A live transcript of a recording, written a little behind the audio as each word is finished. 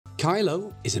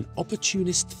Kylo is an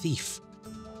opportunist thief.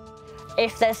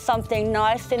 If there's something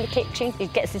nice in the kitchen, he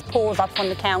gets his paws up on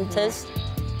the counters.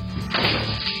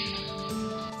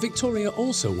 Victoria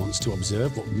also wants to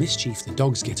observe what mischief the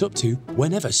dogs get up to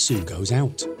whenever Sue goes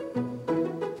out.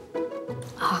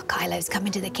 Oh, Kylo's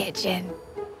coming to the kitchen.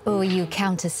 Oh, you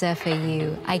counter surfer,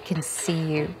 you. I can see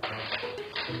you.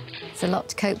 It's a lot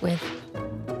to cope with.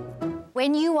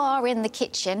 When you are in the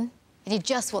kitchen and you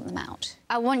just want them out,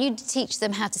 I want you to teach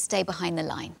them how to stay behind the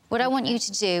line. What I want you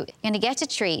to do, you're going to get a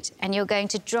treat and you're going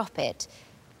to drop it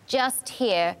just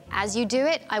here. As you do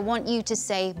it, I want you to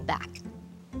say back.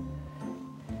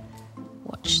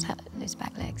 Watch those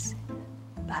back legs.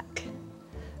 Back.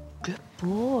 Good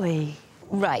boy.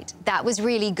 Right, that was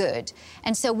really good.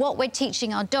 And so what we're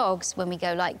teaching our dogs when we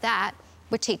go like that,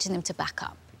 we're teaching them to back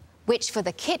up, which for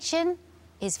the kitchen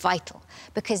is vital,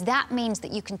 because that means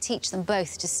that you can teach them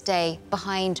both to stay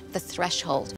behind the threshold.